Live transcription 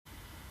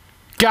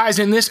Guys,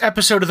 in this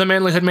episode of the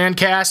Manlyhood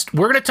Mancast,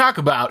 we're going to talk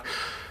about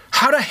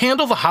how to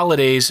handle the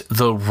holidays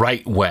the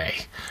right way.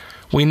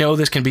 We know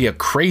this can be a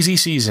crazy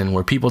season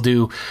where people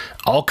do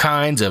all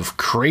kinds of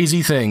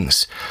crazy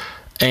things.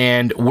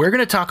 And we're going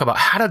to talk about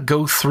how to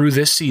go through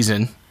this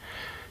season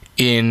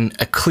in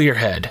a clear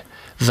head,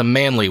 the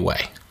manly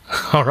way.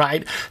 All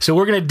right? So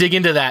we're going to dig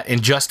into that in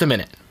just a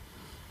minute.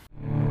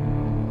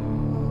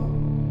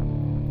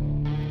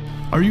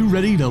 Are you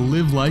ready to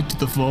live life to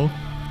the full?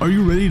 Are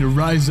you ready to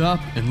rise up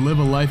and live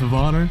a life of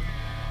honor?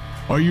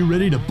 Are you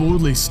ready to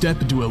boldly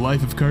step into a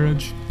life of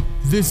courage?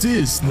 This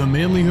is the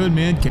Manlyhood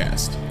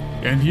Mancast.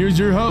 And here's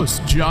your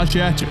host, Josh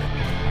Hatcher.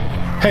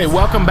 Hey,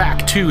 welcome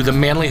back to the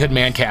Manlyhood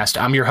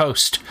Mancast. I'm your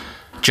host,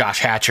 Josh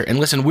Hatcher. And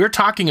listen, we're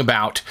talking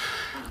about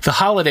the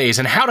holidays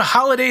and how to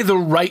holiday the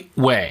right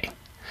way.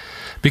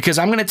 Because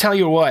I'm going to tell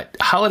you what,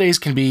 holidays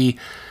can be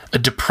a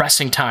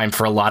depressing time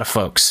for a lot of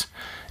folks.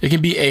 It can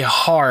be a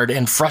hard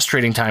and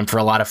frustrating time for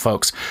a lot of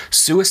folks.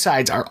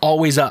 Suicides are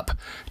always up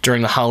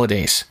during the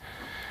holidays.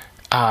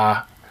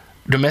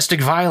 Domestic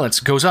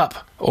violence goes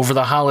up over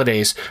the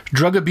holidays.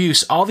 Drug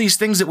abuse, all these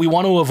things that we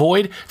want to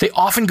avoid, they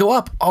often go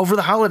up over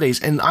the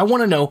holidays. And I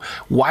want to know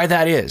why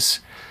that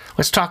is.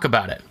 Let's talk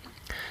about it.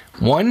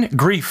 One,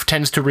 grief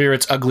tends to rear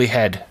its ugly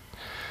head.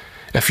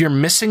 If you're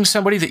missing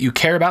somebody that you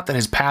care about that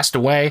has passed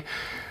away,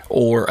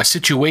 or a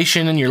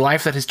situation in your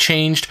life that has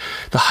changed,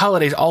 the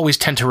holidays always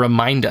tend to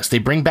remind us. They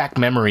bring back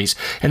memories,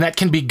 and that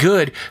can be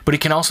good, but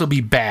it can also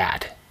be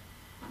bad.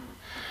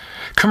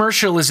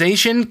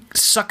 Commercialization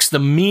sucks the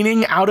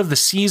meaning out of the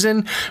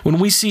season when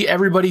we see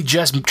everybody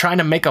just trying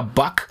to make a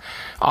buck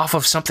off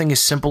of something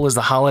as simple as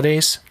the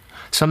holidays.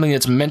 Something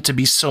that's meant to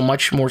be so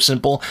much more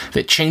simple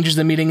that changes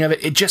the meaning of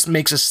it. It just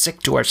makes us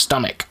sick to our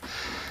stomach.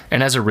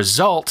 And as a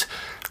result,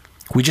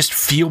 we just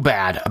feel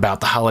bad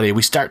about the holiday.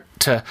 We start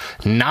to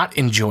not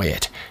enjoy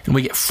it, and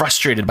we get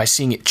frustrated by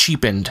seeing it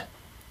cheapened.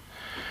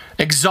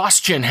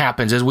 Exhaustion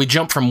happens as we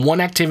jump from one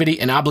activity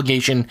and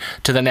obligation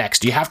to the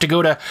next. You have to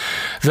go to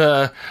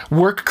the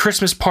work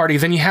Christmas party,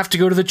 then you have to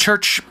go to the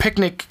church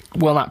picnic.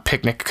 Well, not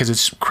picnic because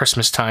it's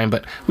Christmas time,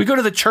 but we go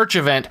to the church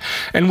event,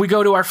 and we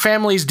go to our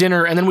family's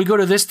dinner, and then we go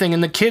to this thing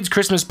and the kids'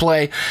 Christmas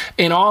play,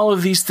 and all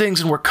of these things,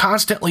 and we're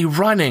constantly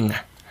running,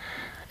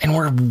 and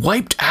we're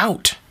wiped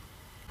out.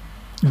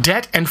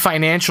 Debt and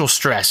financial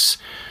stress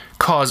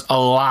cause a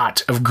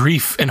lot of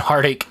grief and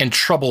heartache and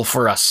trouble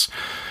for us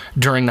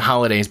during the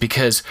holidays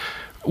because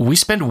we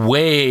spend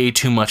way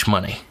too much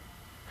money,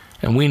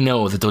 and we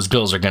know that those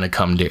bills are going to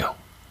come due.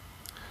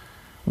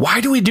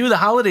 Why do we do the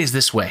holidays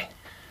this way?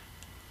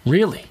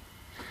 Really?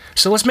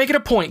 So let's make it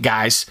a point,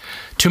 guys,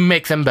 to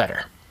make them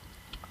better.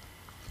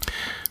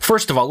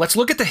 First of all, let's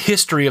look at the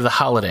history of the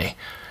holiday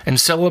and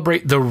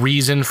celebrate the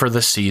reason for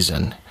the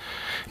season.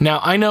 Now,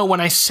 I know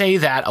when I say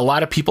that, a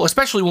lot of people,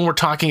 especially when we're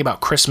talking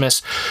about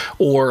Christmas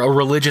or a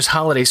religious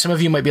holiday, some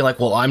of you might be like,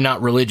 well, I'm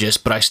not religious,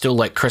 but I still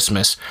like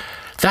Christmas.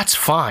 That's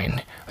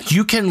fine.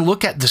 You can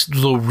look at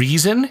the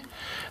reason,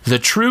 the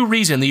true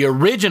reason, the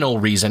original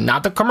reason,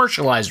 not the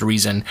commercialized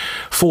reason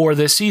for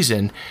this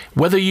season,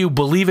 whether you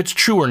believe it's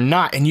true or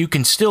not, and you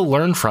can still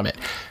learn from it.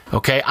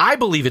 Okay, I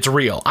believe it's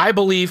real. I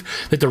believe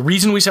that the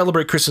reason we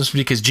celebrate Christmas is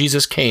because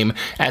Jesus came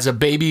as a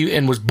baby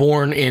and was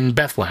born in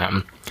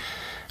Bethlehem.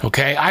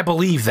 Okay, I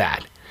believe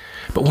that.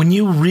 But when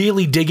you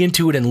really dig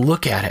into it and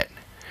look at it,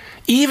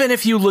 even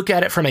if you look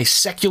at it from a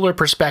secular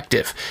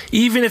perspective,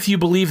 even if you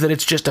believe that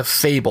it's just a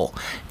fable,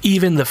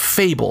 even the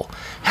fable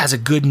has a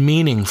good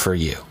meaning for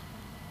you.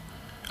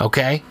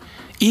 Okay?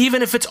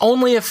 Even if it's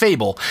only a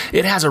fable,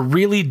 it has a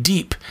really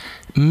deep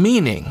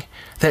meaning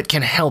that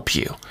can help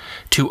you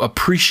to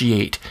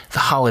appreciate the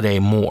holiday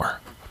more.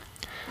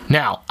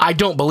 Now, I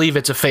don't believe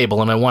it's a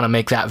fable, and I want to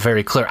make that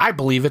very clear. I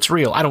believe it's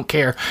real. I don't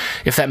care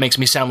if that makes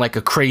me sound like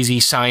a crazy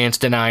science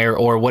denier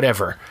or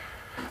whatever.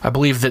 I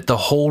believe that the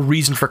whole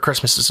reason for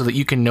Christmas is so that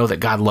you can know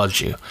that God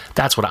loves you.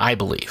 That's what I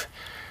believe.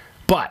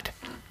 But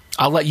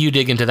I'll let you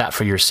dig into that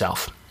for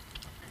yourself.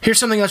 Here's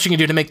something else you can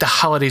do to make the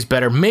holidays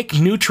better. Make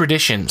new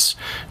traditions.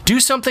 Do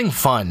something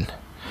fun.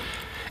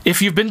 If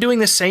you've been doing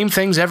the same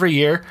things every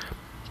year,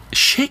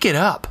 shake it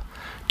up.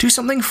 Do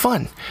something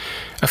fun.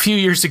 A few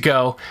years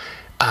ago,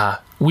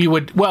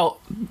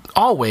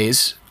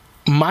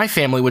 my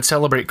family would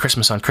celebrate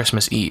Christmas on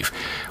Christmas Eve.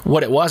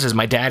 What it was is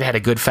my dad had a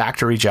good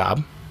factory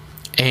job,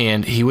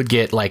 and he would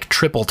get like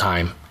triple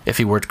time if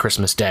he worked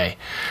Christmas Day.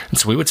 And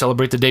so we would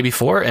celebrate the day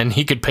before, and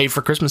he could pay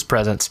for Christmas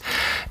presents.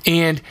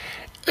 And,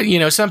 you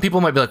know, some people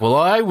might be like, well,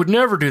 I would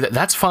never do that.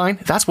 That's fine.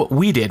 That's what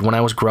we did when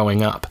I was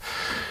growing up.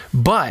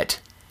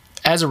 But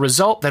as a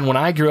result, then when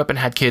I grew up and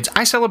had kids,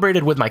 I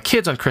celebrated with my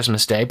kids on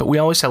Christmas Day, but we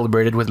always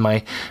celebrated with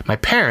my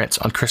parents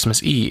on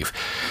Christmas Eve.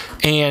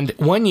 And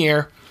one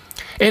year,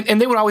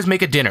 and they would always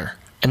make a dinner,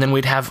 and then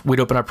we'd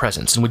open our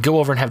presents, and we'd go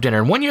over and have dinner.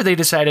 And one year they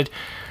decided,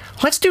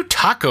 let's do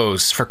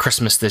tacos for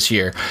Christmas this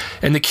year.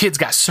 And the kids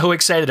got so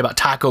excited about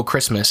Taco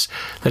Christmas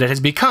that it has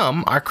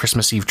become our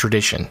Christmas Eve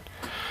tradition.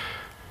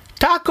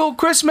 Taco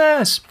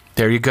Christmas!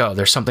 there you go.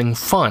 There's something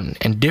fun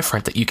and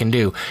different that you can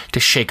do to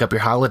shake up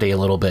your holiday a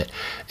little bit.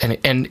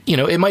 And you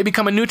know, it might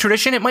become a new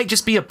tradition. It might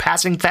just be a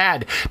passing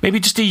fad, maybe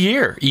just a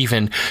year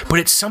even, but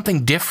it's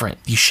something different.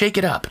 You shake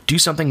it up, do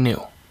something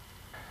new.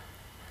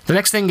 The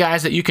next thing,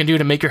 guys, that you can do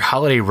to make your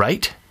holiday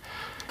right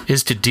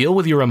is to deal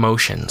with your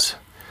emotions.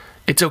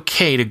 It's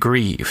okay to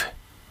grieve.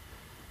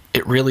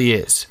 It really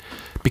is.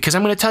 Because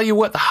I'm going to tell you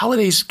what, the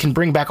holidays can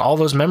bring back all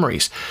those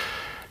memories.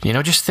 You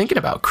know, just thinking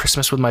about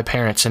Christmas with my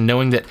parents and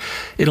knowing that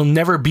it'll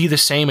never be the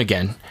same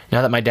again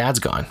now that my dad's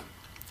gone.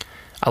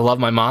 I love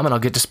my mom and I'll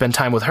get to spend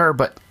time with her,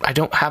 but I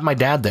don't have my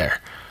dad there.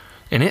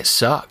 And it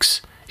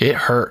sucks. It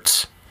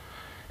hurts.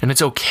 And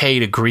it's okay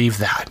to grieve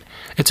that.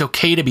 It's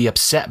okay to be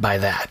upset by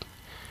that.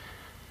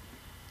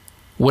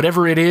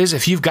 Whatever it is,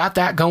 if you've got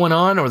that going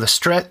on or the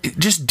stress,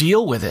 just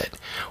deal with it.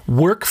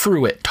 Work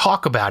through it.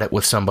 Talk about it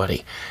with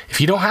somebody.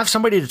 If you don't have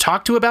somebody to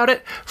talk to about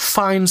it,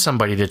 find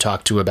somebody to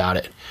talk to about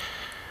it.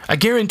 I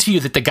guarantee you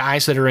that the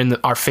guys that are in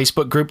our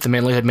Facebook group, the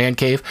Manlyhood Man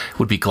Cave,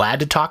 would be glad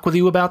to talk with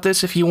you about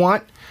this if you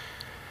want.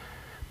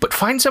 But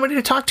find somebody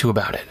to talk to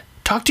about it.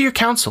 Talk to your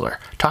counselor.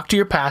 Talk to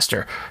your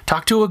pastor.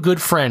 Talk to a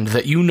good friend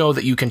that you know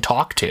that you can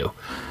talk to.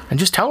 And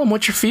just tell them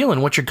what you're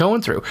feeling, what you're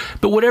going through.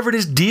 But whatever it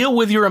is, deal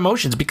with your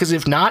emotions, because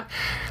if not,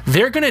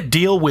 they're going to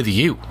deal with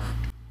you.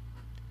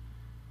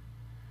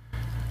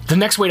 The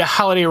next way to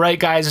holiday right,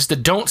 guys, is to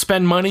don't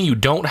spend money you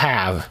don't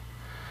have.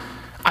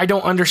 I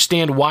don't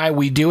understand why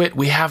we do it.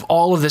 We have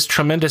all of this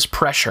tremendous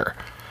pressure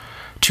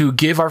to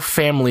give our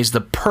families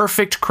the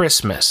perfect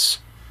Christmas.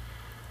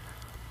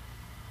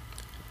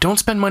 Don't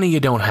spend money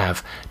you don't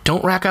have.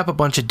 Don't rack up a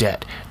bunch of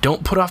debt.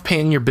 Don't put off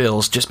paying your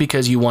bills just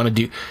because you want to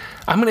do...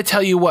 I'm going to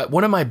tell you what,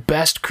 one of my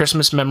best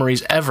Christmas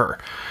memories ever.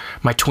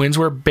 My twins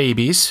were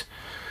babies,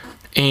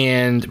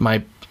 and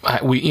my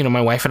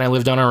wife and I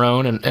lived on our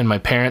own, and my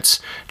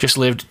parents just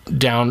lived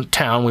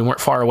downtown. We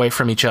weren't far away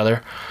from each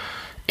other,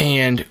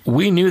 and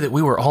we knew that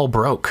we were all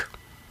broke.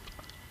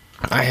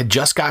 I had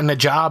just gotten a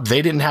job.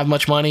 They didn't have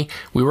much money.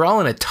 We were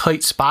all in a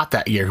tight spot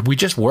that year. We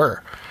just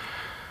were.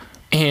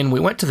 And we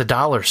went to the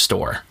dollar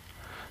store,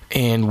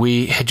 and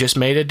we had just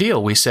made a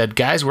deal. We said,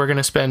 guys, we're going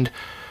to spend,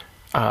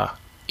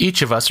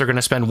 each of us are going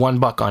to spend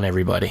 $1 on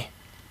everybody.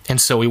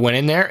 And so we went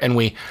in there, and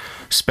we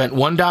spent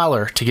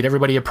 $1 to get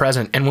everybody a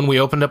present. And when we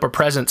opened up our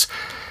presents,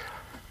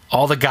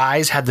 all the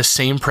guys had the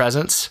same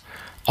presents.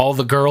 All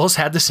the girls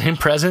had the same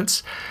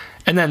presents.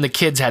 And then the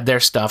kids had their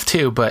stuff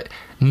too, but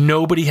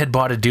nobody had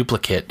bought a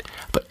duplicate,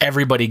 but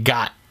everybody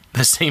got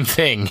the same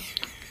thing.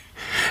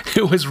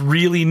 It was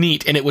really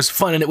neat, and it was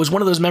fun, and it was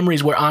one of those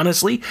memories where,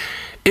 honestly,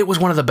 it was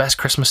one of the best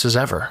Christmases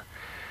ever.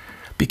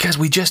 Because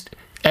we just,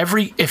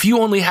 if you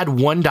only had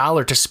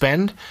 $1 to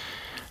spend,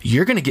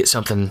 you're going to get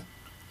something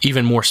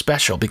even more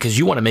special because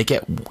you want to make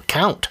it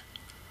count.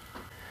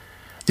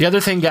 The other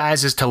thing,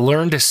 guys, is to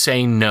learn to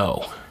say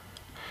no.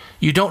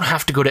 You don't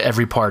have to go to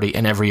every party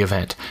and every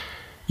event.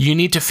 You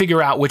need to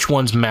figure out which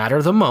ones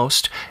matter the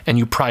most, and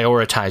you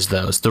prioritize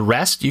those. The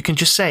rest, you can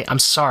just say, I'm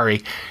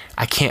sorry,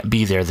 I can't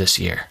be there this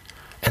year.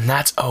 And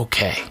that's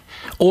okay.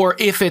 Or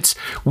if it's,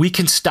 we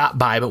can stop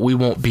by, but we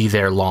won't be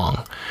there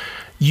long.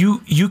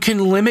 You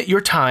can limit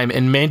your time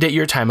and mandate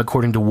your time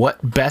according to what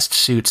best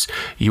suits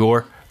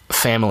your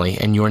family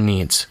and your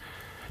needs.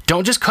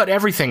 Don't just cut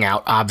everything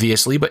out,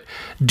 obviously, but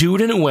do it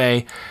in a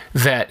way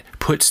that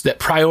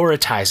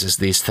prioritizes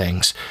these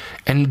things,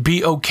 and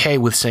be okay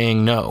with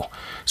saying no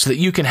so that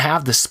you can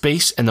have the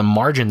space and the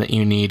margin that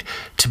you need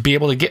to be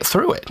able to get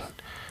through it,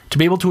 to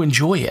be able to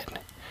enjoy it.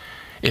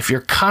 If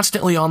you're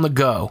constantly on the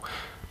go,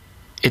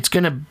 it's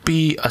going to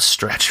be a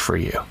stretch for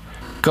you.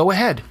 Go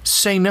ahead,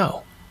 say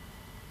no.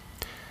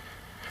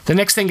 The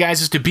next thing,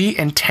 guys, is to be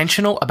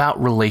intentional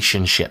about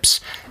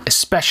relationships,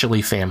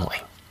 especially family.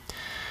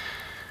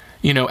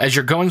 You know, as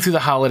you're going through the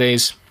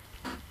holidays,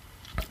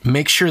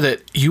 make sure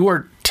that you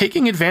are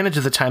taking advantage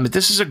of the time, that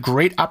this is a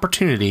great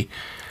opportunity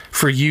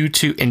for you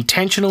to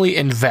intentionally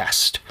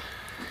invest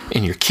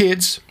in your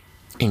kids,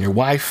 in your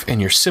wife,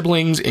 in your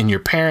siblings, in your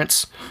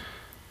parents.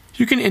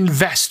 You can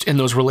invest in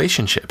those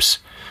relationships.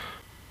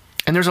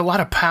 And there's a lot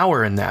of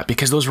power in that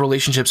because those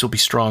relationships will be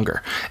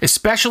stronger,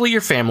 especially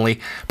your family,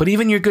 but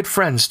even your good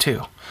friends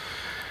too.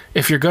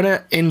 If you're going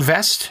to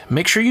invest,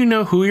 make sure you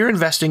know who you're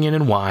investing in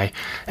and why,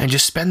 and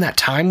just spend that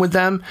time with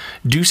them,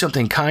 do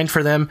something kind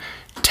for them,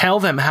 tell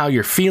them how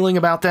you're feeling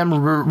about them,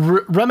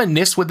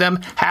 reminisce with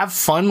them, have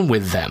fun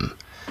with them.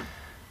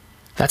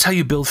 That's how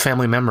you build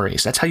family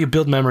memories. That's how you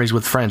build memories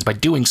with friends, by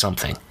doing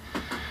something.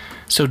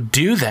 So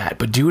do that,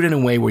 but do it in a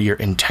way where you're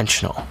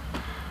intentional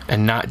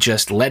and not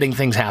just letting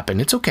things happen.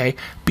 It's okay.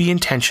 Be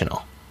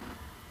intentional.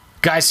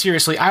 Guys,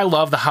 seriously, I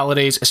love the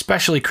holidays,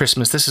 especially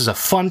Christmas. This is a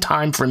fun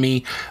time for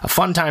me, a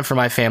fun time for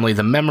my family.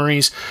 The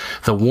memories,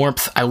 the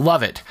warmth, I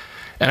love it.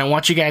 And I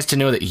want you guys to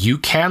know that you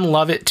can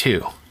love it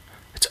too.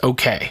 It's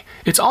okay.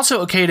 It's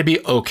also okay to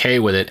be okay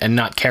with it and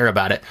not care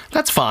about it.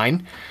 That's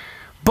fine.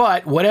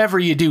 But whatever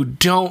you do,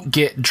 don't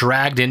get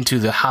dragged into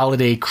the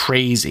holiday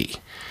crazy.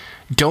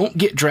 Don't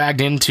get dragged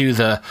into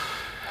the,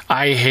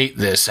 I hate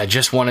this, I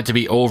just want it to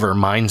be over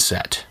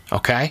mindset,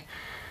 okay?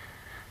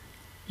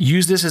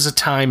 Use this as a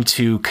time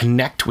to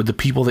connect with the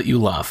people that you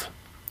love.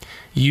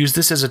 Use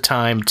this as a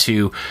time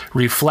to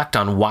reflect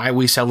on why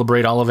we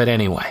celebrate all of it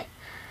anyway.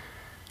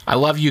 I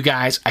love you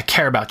guys. I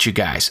care about you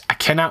guys. I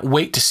cannot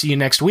wait to see you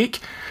next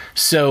week.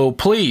 So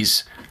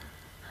please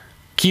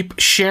keep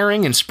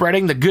sharing and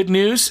spreading the good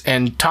news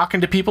and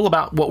talking to people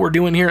about what we're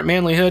doing here at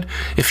Manlyhood.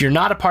 If you're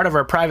not a part of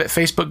our private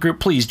Facebook group,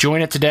 please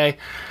join it today.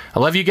 I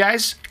love you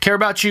guys, care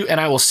about you,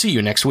 and I will see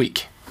you next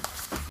week.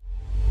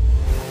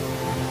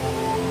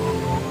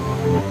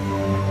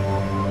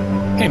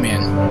 Hey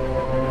man,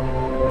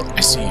 I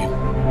see you.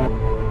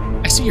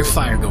 I see your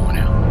fire going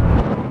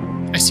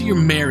out. I see your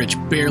marriage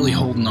barely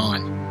holding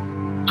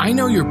on. I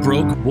know you're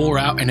broke, wore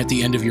out, and at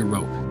the end of your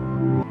rope.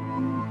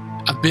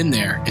 I've been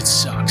there. It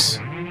sucks.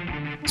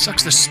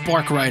 Sucks the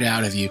spark right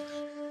out of you.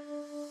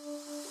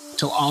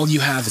 Till all you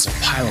have is a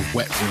pile of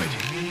wet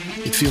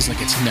wood. It feels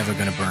like it's never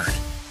gonna burn.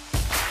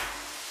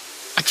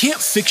 I can't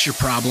fix your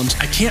problems.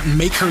 I can't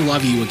make her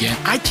love you again.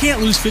 I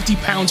can't lose 50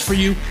 pounds for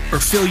you or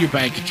fill your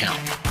bank account.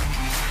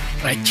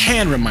 But I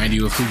can remind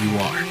you of who you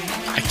are.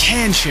 I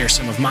can share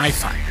some of my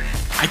fire.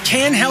 I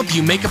can help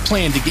you make a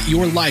plan to get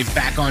your life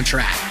back on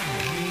track.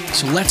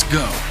 So let's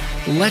go.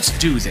 Let's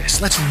do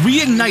this. Let's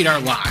reignite our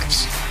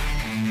lives.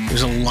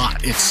 There's a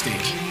lot at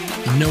stake.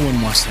 No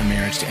one wants their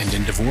marriage to end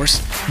in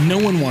divorce. No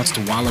one wants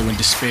to wallow in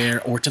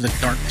despair or to the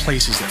dark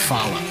places that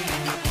follow.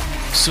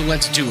 So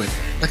let's do it.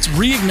 Let's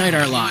reignite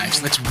our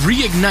lives. Let's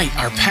reignite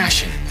our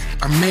passion,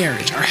 our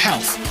marriage, our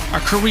health, our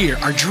career,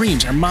 our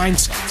dreams, our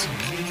mindsets.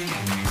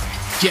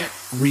 Get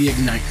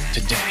reignite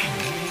today.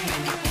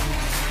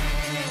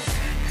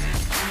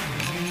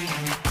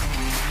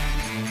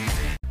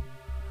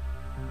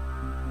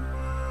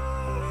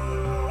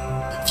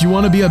 If you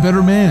want to be a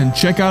better man,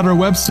 check out our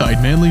website,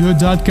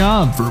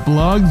 manlyhood.com, for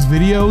blogs,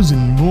 videos,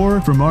 and more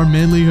from our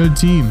Manlyhood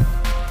team.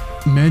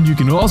 And you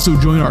can also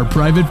join our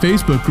private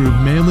Facebook group,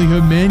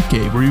 Manlyhood Man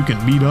Cave, where you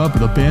can meet up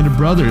with a band of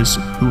brothers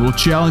who will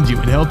challenge you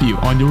and help you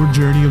on your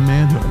journey of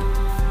manhood.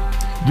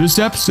 This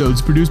episode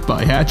is produced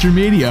by Hatcher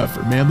Media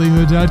for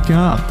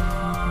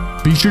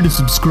manlyhood.com. Be sure to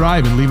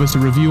subscribe and leave us a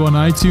review on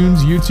iTunes,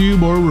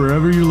 YouTube, or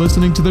wherever you're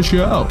listening to the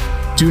show.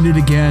 Tune in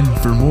again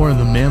for more of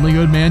the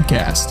Manlyhood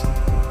Mancast.